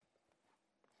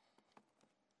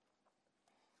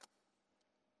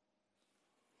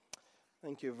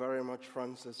Thank you very much,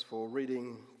 Francis, for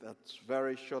reading that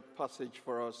very short passage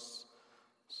for us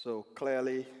so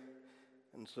clearly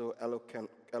and so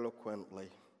eloquently.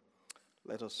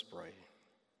 Let us pray.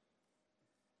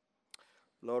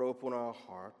 Lord, open our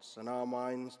hearts and our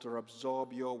minds to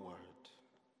absorb your word.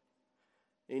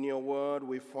 In your word,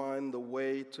 we find the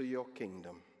way to your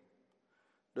kingdom,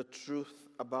 the truth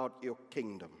about your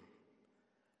kingdom,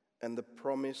 and the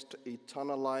promised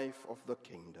eternal life of the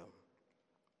kingdom.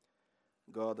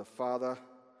 God the Father,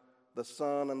 the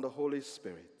Son, and the Holy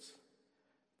Spirit,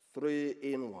 3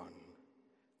 in 1,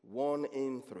 1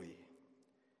 in 3.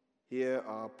 Hear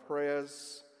our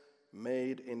prayers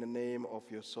made in the name of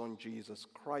your Son, Jesus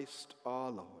Christ,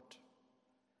 our Lord.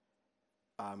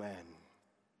 Amen.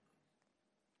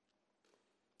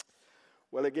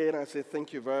 Well, again, I say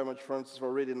thank you very much, Francis,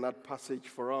 for reading that passage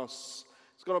for us.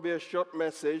 It's going to be a short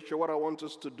message. So what I want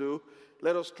us to do,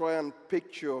 let us try and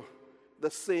picture the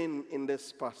scene in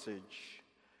this passage.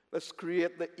 Let's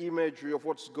create the imagery of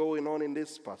what's going on in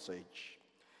this passage.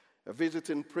 A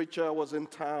visiting preacher was in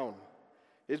town.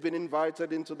 He's been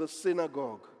invited into the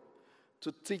synagogue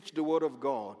to teach the Word of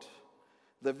God.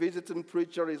 The visiting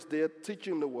preacher is there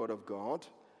teaching the Word of God,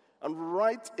 and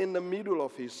right in the middle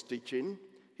of his teaching,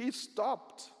 he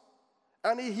stopped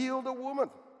and he healed a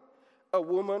woman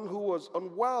who was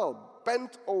unwell,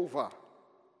 bent over.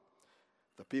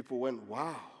 The people went,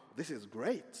 "Wow, this is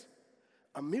great.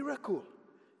 A miracle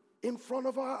in front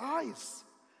of our eyes.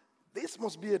 This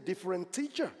must be a different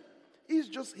teacher. He's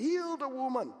just healed a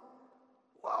woman."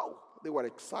 Wow, they were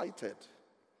excited.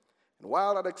 And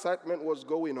while that excitement was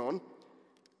going on,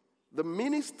 the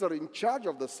minister in charge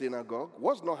of the synagogue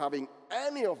was not having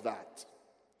any of that.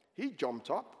 He jumped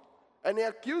up and he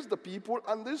accused the people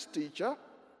and this teacher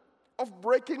of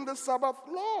breaking the Sabbath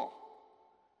law.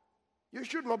 You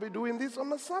should not be doing this on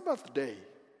the Sabbath day.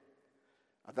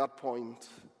 At that point,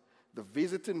 the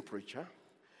visiting preacher,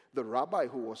 the rabbi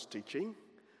who was teaching,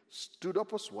 stood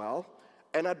up as well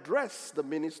and addressed the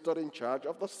minister in charge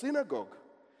of the synagogue.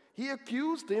 He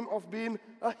accused him of being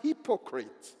a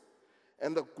hypocrite,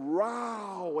 and the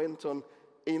growl went on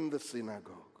in the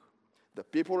synagogue. The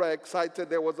people were excited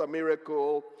there was a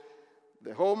miracle.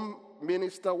 The home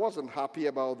minister wasn't happy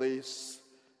about this,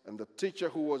 and the teacher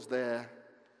who was there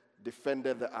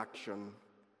defended the action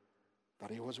that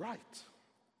he was right.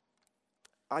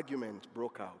 Argument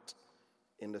broke out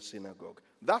in the synagogue.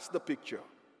 That's the picture.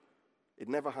 It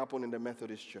never happened in the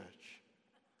Methodist church.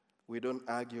 We don't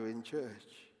argue in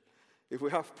church. If we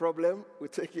have a problem, we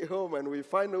take it home and we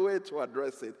find a way to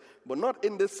address it. But not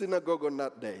in the synagogue on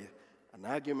that day. An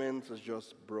argument has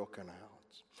just broken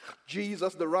out.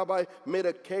 Jesus, the rabbi, made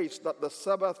a case that the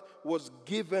Sabbath was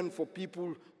given for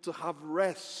people to have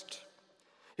rest.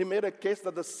 He made a case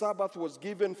that the Sabbath was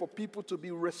given for people to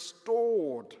be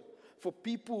restored, for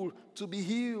people to be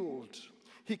healed.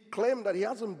 He claimed that he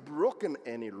hasn't broken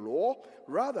any law.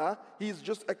 Rather, he's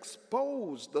just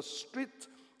exposed the strict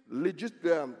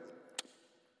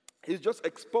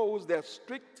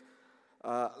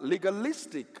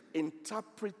legalistic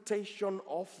interpretation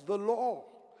of the law.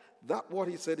 That's what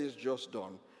he said is just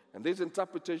done. And these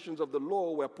interpretations of the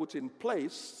law were put in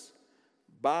place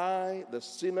by the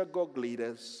synagogue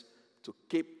leaders to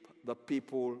keep the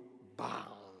people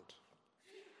bound.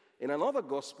 In another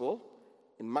gospel,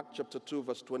 in Mark chapter 2,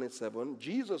 verse 27,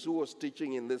 Jesus, who was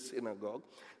teaching in this synagogue,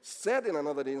 said in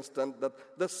another instant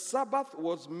that the Sabbath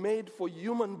was made for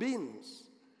human beings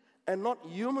and not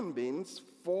human beings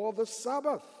for the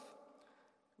Sabbath.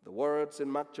 The words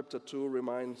in Mark chapter 2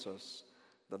 reminds us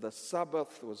that the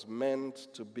Sabbath was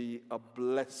meant to be a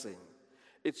blessing.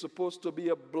 It's supposed to be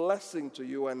a blessing to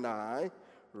you and I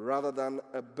rather than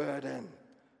a burden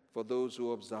for those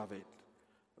who observe it.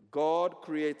 God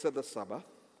created the Sabbath,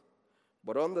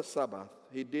 but on the Sabbath,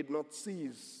 he did not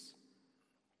cease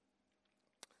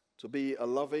to be a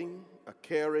loving, a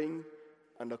caring,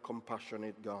 and a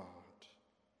compassionate God.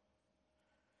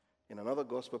 In another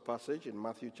gospel passage, in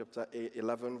Matthew chapter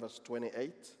 11, verse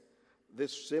 28,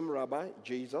 this same rabbi,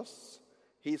 Jesus,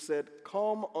 he said,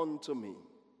 "Come unto me,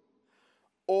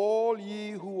 all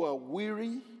ye who are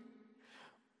weary,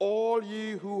 all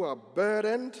ye who are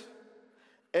burdened,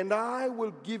 and I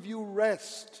will give you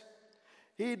rest."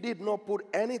 He did not put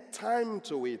any time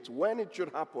to it when it should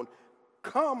happen.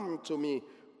 Come to me,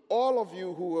 all of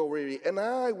you who are weary, and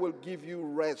I will give you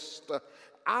rest.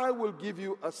 I will give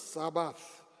you a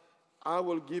Sabbath. I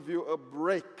will give you a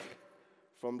break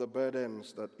from the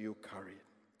burdens that you carry.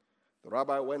 The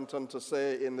rabbi went on to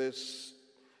say in this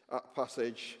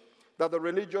passage that the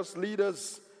religious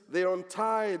leaders, they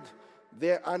untied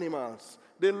their animals.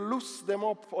 They loosed them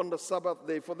up on the Sabbath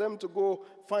day for them to go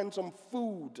find some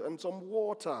food and some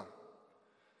water.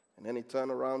 And then he turned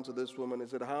around to this woman and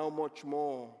said, how much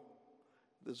more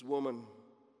this woman,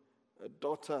 a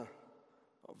daughter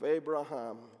of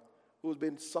Abraham, who's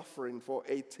been suffering for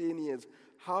 18 years,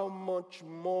 how much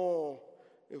more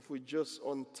if we just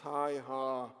untie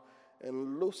her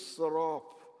and loose her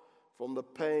up from the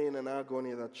pain and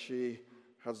agony that she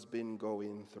has been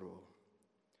going through.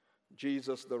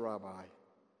 Jesus, the rabbi,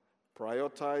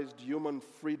 prioritized human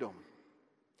freedom.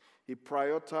 He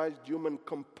prioritized human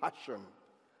compassion.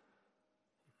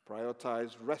 He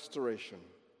prioritized restoration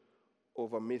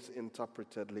over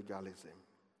misinterpreted legalism.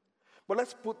 But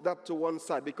let's put that to one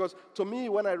side, because to me,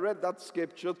 when I read that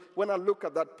scripture, when I look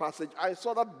at that passage, I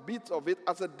saw that bit of it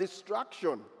as a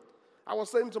distraction. I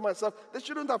was saying to myself, they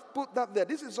shouldn't have put that there.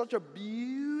 This is such a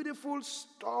beautiful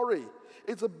story.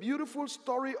 It's a beautiful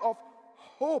story of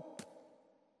hope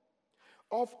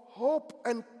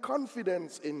and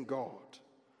confidence in God.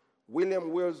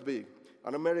 William Wilsby,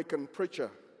 an American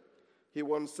preacher, he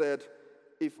once said,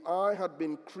 if I had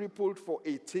been crippled for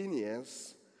 18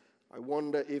 years, I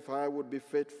wonder if I would be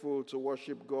faithful to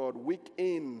worship God week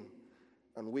in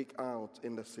and week out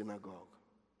in the synagogue.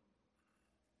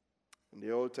 In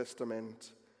the Old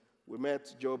Testament, we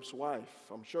met Job's wife.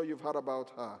 I'm sure you've heard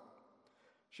about her.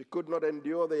 She could not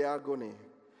endure the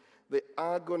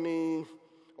agony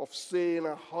of seeing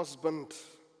her husband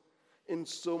in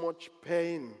so much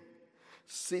pain,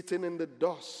 sitting in the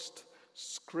dust,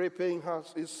 scraping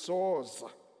his sores.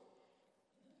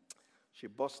 She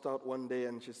burst out one day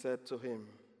and she said to him,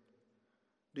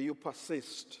 do you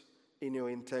persist in your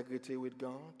integrity with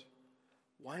God?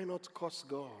 Why not curse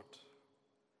God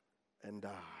and die?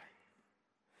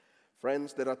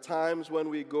 Friends, there are times when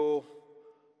we go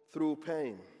through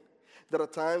pain. There are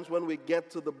times when we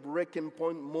get to the breaking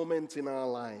point moment in our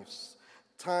lives.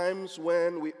 Times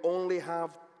when we only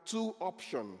have two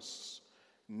options.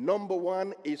 Number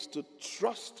one is to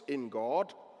trust in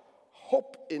God,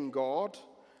 hope in God,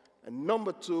 and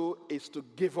number two is to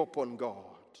give up on God.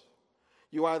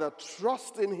 You either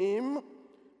trust in Him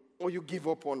or you give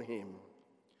up on Him.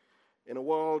 In a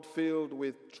world filled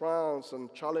with trials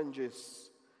and challenges,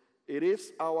 it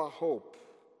is our hope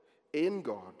in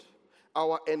God,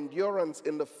 our endurance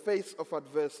in the face of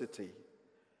adversity,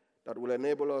 that will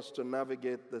enable us to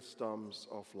navigate the storms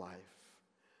of life.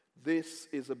 This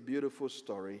is a beautiful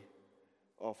story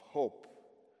of hope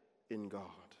in God.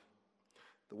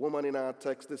 The woman in our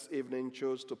text this evening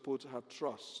chose to put her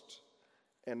trust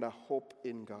and her hope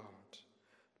in God.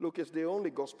 Luke is the only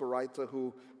gospel writer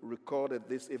who recorded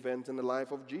this event in the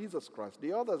life of Jesus Christ.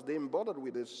 The others, they embodied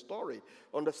with his story.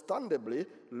 Understandably,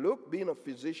 Luke, being a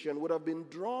physician, would have been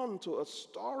drawn to a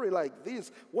story like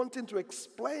this, wanting to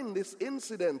explain this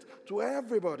incident to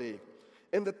everybody.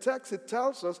 In the text, it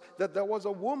tells us that there was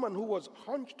a woman who was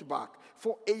hunched back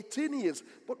for 18 years,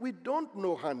 but we don't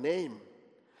know her name.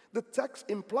 The text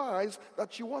implies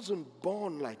that she wasn't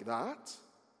born like that.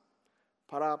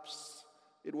 Perhaps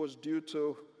it was due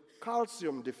to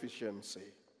calcium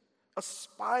deficiency, a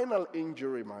spinal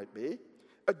injury might be,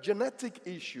 a genetic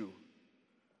issue,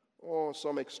 or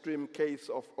some extreme case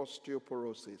of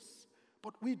osteoporosis.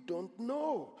 But we don't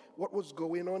know what was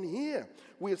going on here.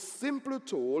 We're simply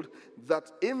told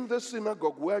that in the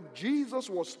synagogue where Jesus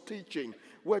was teaching,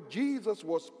 where Jesus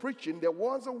was preaching, there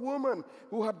was a woman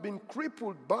who had been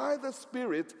crippled by the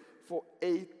Spirit for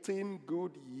 18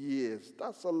 good years.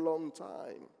 That's a long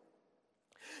time.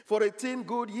 For 18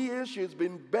 good years, she's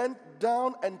been bent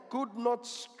down and could not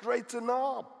straighten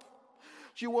up.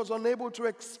 She was unable to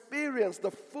experience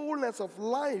the fullness of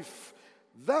life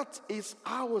that is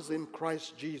ours in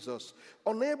Christ Jesus.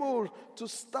 Unable to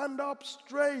stand up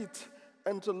straight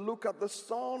and to look at the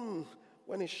sun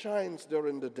when it shines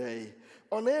during the day.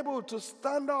 Unable to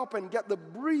stand up and get the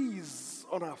breeze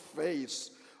on her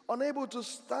face. Unable to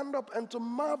stand up and to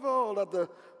marvel at the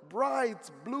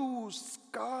bright blue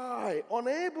sky.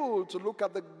 Unable to look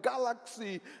at the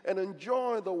galaxy and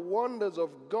enjoy the wonders of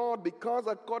God, because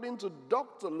according to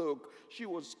Dr. Luke, she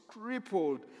was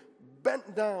crippled,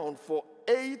 bent down for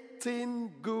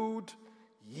 18 good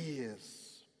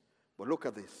years. But look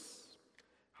at this.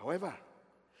 However,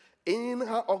 in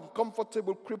her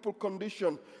uncomfortable, crippled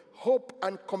condition, hope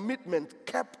and commitment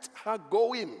kept her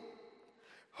going.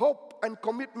 Hope and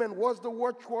commitment was the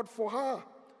watchword for her.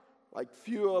 Like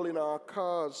fuel in our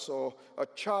cars or a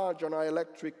charge on our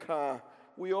electric car,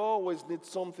 we always need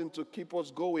something to keep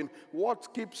us going.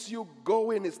 What keeps you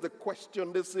going is the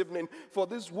question this evening. For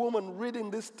this woman reading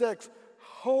this text,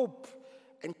 hope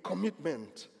and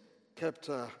commitment kept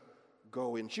her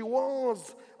going. She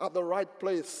was at the right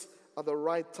place at the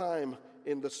right time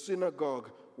in the synagogue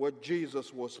where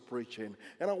Jesus was preaching.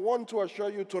 And I want to assure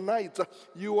you tonight,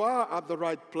 you are at the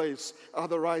right place at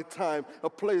the right time, a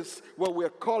place where we're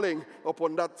calling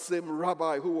upon that same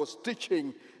rabbi who was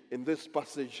teaching in this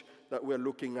passage that we're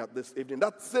looking at this evening.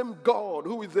 That same God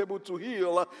who is able to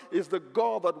heal is the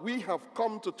God that we have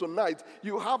come to tonight.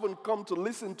 You haven't come to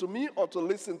listen to me or to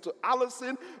listen to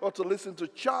Allison or to listen to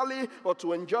Charlie or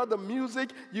to enjoy the music.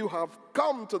 You have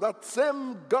come to that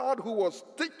same God who was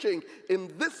teaching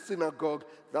in this synagogue.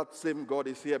 That same God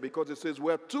is here because it says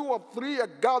where 2 or 3 are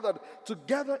gathered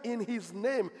together in his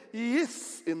name, he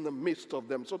is in the midst of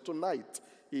them. So tonight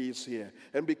he is here.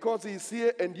 And because he is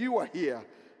here and you are here,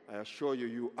 I assure you,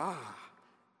 you are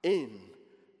in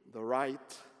the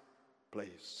right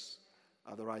place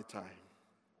at the right time.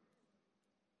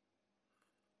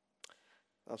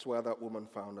 That's where that woman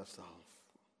found herself,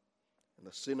 in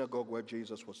the synagogue where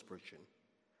Jesus was preaching.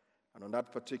 And on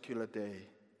that particular day,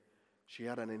 she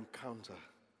had an encounter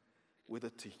with a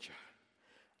teacher,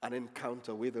 an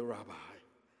encounter with a rabbi.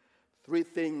 3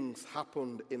 things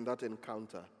happened in that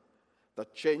encounter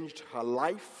that changed her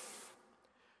life,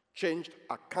 changed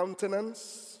her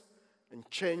countenance, and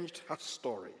changed her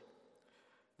story.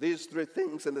 These 3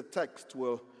 things in the text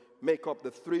will make up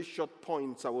the 3 short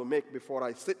points I will make before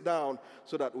I sit down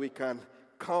so that we can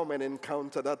come and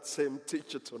encounter that same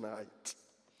teacher tonight.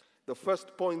 The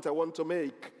first point I want to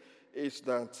make is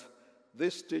that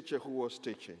this teacher who was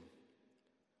teaching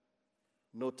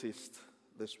noticed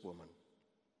this woman.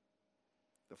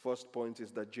 The first point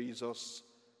is that Jesus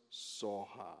saw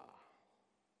her.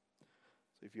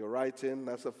 If you're writing,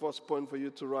 that's the first point for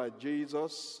you to write.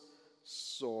 Jesus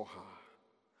saw her.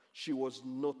 She was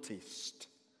noticed.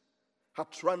 Her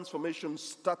transformation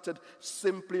started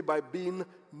simply by being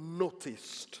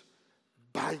noticed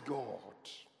by God.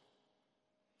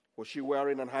 Was she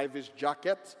wearing an high-vis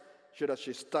jacket so that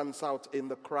she stands out in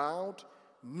the crowd?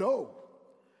 No.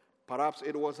 Perhaps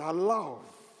it was her love.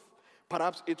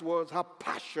 Perhaps it was her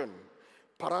passion.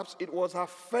 Perhaps it was her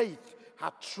faith,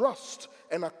 her trust,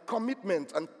 and her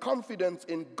commitment and confidence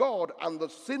in God and the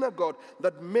synagogue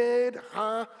that made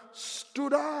her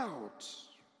stood out.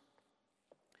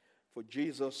 For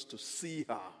Jesus to see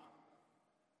her.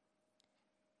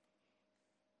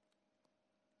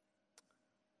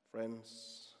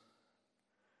 Friends,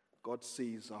 God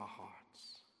sees our hearts.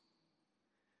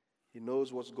 He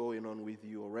knows what's going on with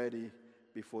you already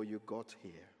before you got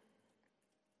here.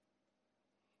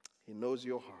 He knows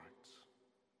your heart.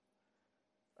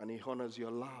 And he honors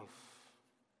your love.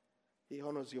 He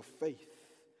honors your faith.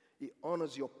 He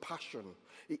honors your passion.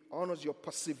 He honors your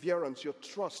perseverance, your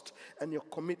trust, and your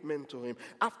commitment to him.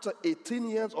 After 18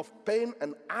 years of pain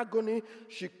and agony,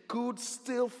 she could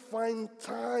still find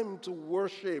time to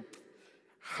worship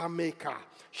her Maker.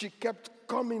 She kept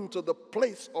coming to the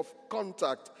place of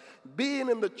contact, being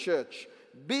in the church,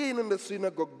 being in the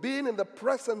synagogue, being in the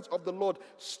presence of the Lord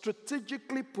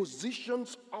strategically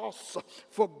positions us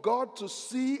for God to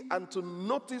see and to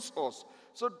notice us.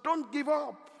 So don't give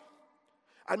up.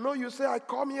 I know you say, I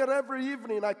come here every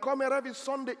evening. I come here every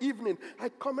Sunday evening. I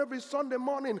come every Sunday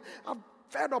morning. I'm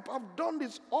fed up. I've done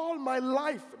this all my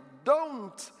life.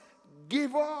 Don't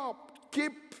give up.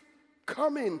 Keep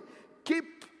coming.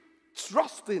 Keep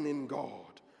trusting in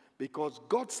God, because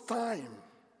God's time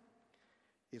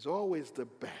is always the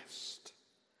best.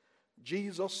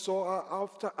 Jesus saw her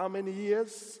after how many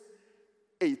years?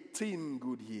 18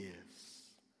 good years.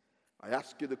 I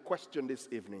ask you the question this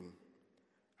evening.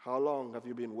 How long have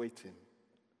you been waiting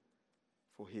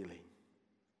for healing?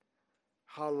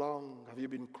 How long have you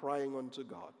been crying unto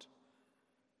God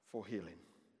for healing?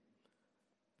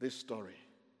 This story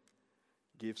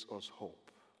gives us hope.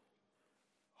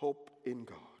 Hope in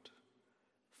God.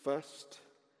 First,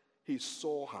 he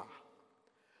saw her.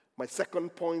 My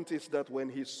second point is that when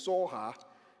he saw her,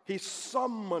 he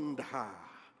summoned her.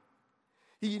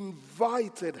 He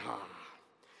invited her.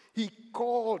 He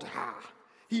called her.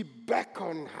 He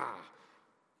beckoned her.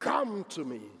 Come to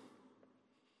me.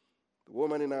 The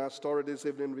woman in our story this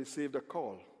evening received a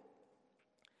call,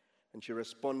 and she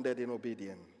responded in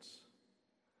obedience.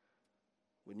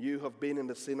 When you have been in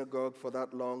the synagogue for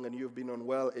that long and you've been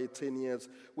unwell 18 years,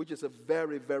 which is a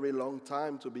very, very long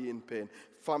time to be in pain,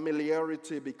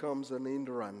 familiarity becomes an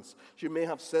hindrance. She may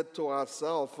have said to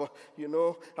herself,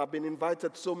 I've been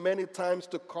invited so many times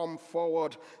to come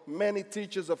forward. Many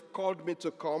teachers have called me to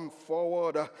come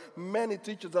forward. Many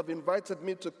teachers have invited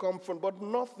me to come front, but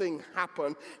nothing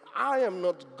happened. I am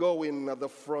not going at the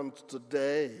front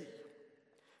today.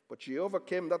 But she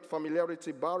overcame that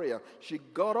familiarity barrier. She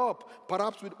got up,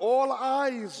 perhaps with all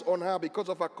eyes on her because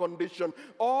of her condition,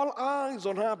 all eyes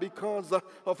on her because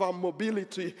of her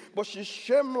mobility. But she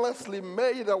shamelessly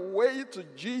made her way to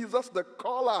Jesus, the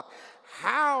caller.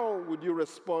 How would you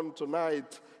respond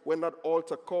tonight when that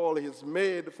altar call is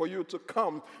made for you to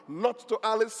come? Not to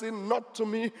Allison, not to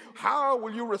me. How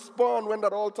will you respond when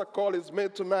that altar call is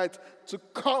made tonight to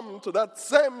come to that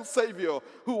same Savior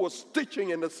who was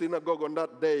teaching in the synagogue on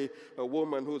that day? A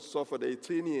woman who suffered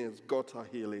 18 years got her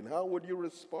healing. How would you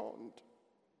respond?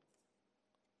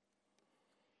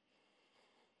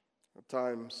 At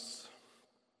times,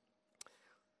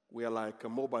 we are like a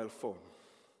mobile phone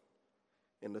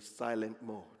in the silent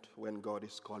mode when God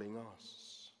is calling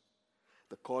us.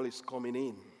 The call is coming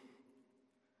in,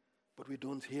 but we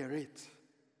don't hear it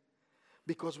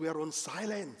because we are on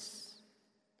silence.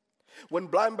 When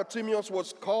blind Bartimaeus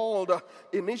was called,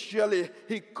 initially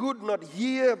he could not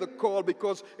hear the call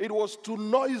because it was too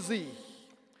noisy.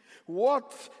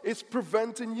 What is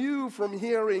preventing you from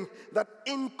hearing that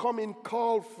incoming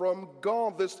call from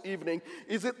God this evening?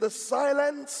 Is it the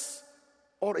silence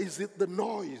or is it the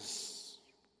noise?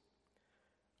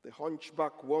 The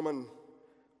hunchback woman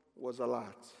was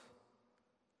alert.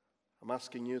 I'm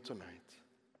asking you tonight,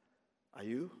 are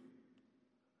you?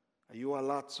 Are you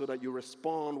alert so that you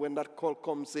respond when that call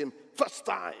comes in first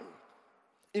time,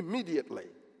 immediately?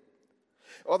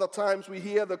 Other times we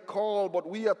hear the call, but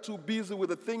we are too busy with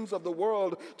the things of the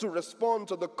world to respond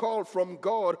to the call from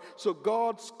God. So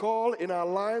God's call in our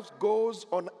lives goes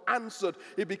unanswered.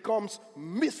 It becomes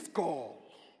missed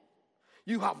call.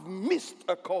 You have missed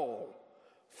a call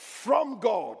from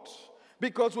God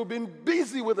because we've been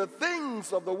busy with the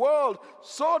things of the world,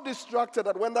 so distracted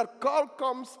that when that call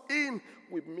comes in,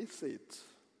 we miss it.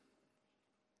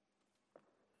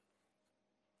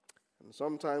 And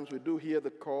sometimes we do hear the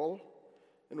call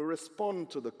and we respond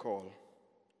to the call,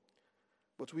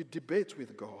 but we debate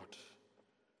with God.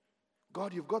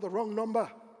 God, you've got the wrong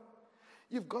number.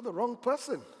 You've got the wrong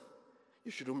person.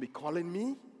 You shouldn't be calling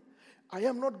me. I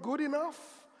am not good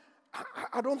enough.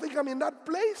 I don't think I'm in that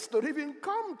place to even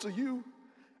come to you.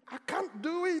 I can't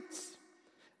do it.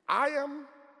 I am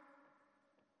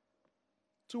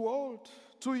too old,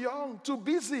 too young, too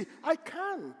busy. I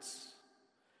can't.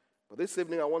 But this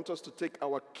evening I want us to take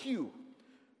our cue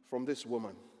from this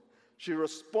woman. She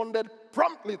responded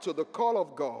promptly to the call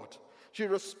of God. She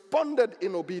responded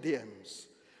in obedience.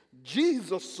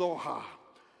 Jesus saw her.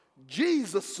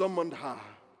 Jesus summoned her.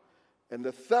 And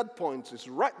the third point is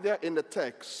right there in the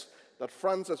text that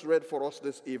Francis read for us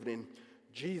this evening.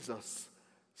 Jesus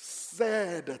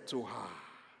said to her.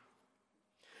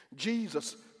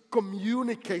 Jesus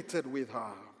communicated with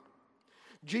her.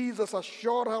 Jesus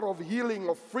assured her of healing,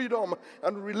 of freedom,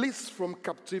 and release from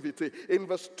captivity. In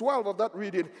verse 12 of that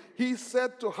reading, he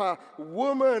said to her,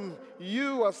 "Woman,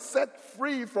 you are set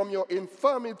free from your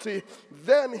infirmity."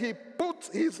 Then he put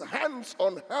his hands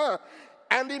on her,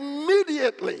 and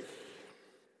immediately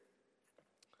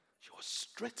she was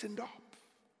straightened up,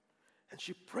 and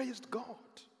she praised God.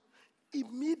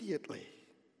 Immediately.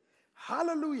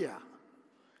 Hallelujah.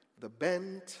 The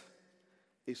bent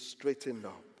is straightened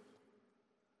up.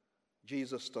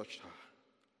 Jesus touched her,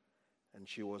 and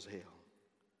she was healed.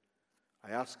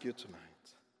 I ask you tonight,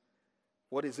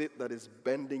 what is it that is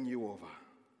bending you over?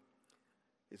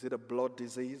 Is it a blood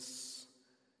disease?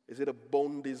 Is it a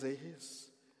bone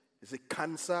disease? Is it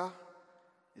cancer?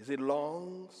 Is it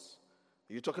lungs?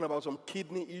 Are you talking about some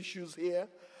kidney issues here?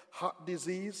 Heart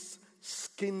disease?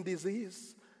 Skin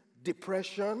disease?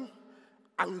 Depression?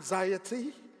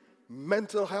 Anxiety?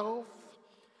 Mental health?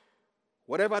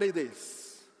 Whatever it is,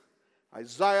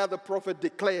 Isaiah the prophet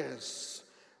declares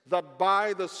that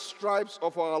by the stripes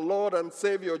of our Lord and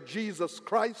Savior Jesus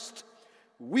Christ,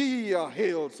 we are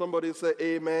healed. Somebody say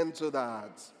amen to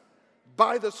that.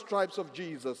 By the stripes of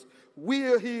Jesus, we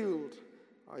are healed,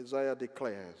 Isaiah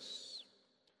declares.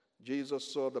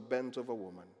 Jesus saw the bent of a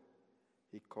woman.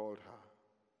 He called her,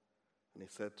 and he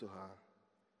said to her,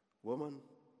 "Woman,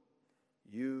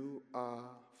 you are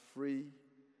free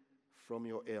from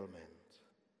your ailment."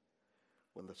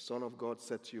 When the Son of God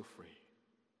sets you free,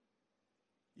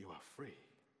 you are free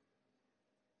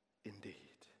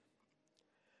indeed.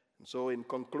 And so in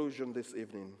conclusion this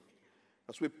evening,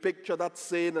 as we picture that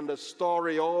scene and the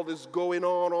story, all this going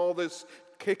on, all this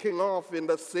kicking off in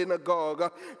the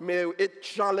synagogue, may it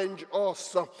challenge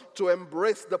us to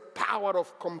embrace the power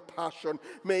of compassion.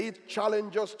 May it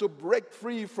challenge us to break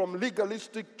free from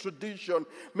legalistic tradition.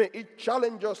 May it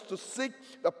challenge us to seek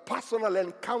a personal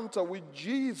encounter with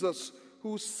Jesus,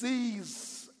 who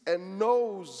sees and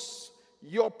knows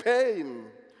your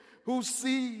pain, who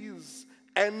sees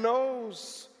and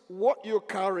knows what you're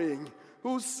carrying,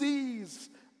 who sees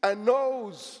and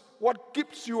knows what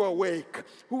keeps you awake,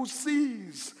 who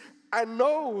sees and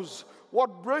knows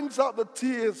what brings out the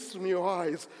tears from your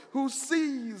eyes, who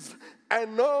sees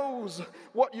and knows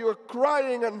what you're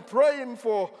crying and praying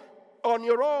for on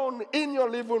your own in your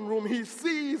living room. He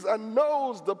sees and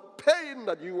knows the pain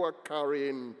that you are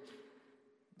carrying.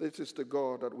 This is the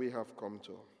God that we have come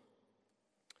to.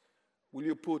 Will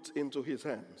you put into his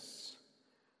hands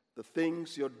the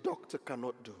things your doctor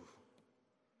cannot do?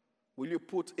 Will you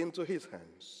put into his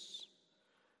hands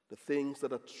the things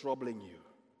that are troubling you?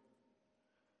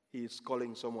 He is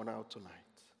calling someone out tonight.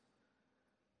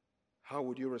 How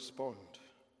would you respond?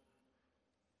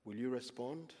 Will you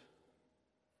respond?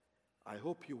 I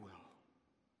hope you will.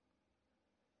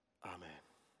 Amen.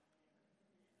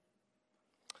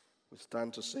 We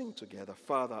stand to sing together.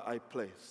 Father, I place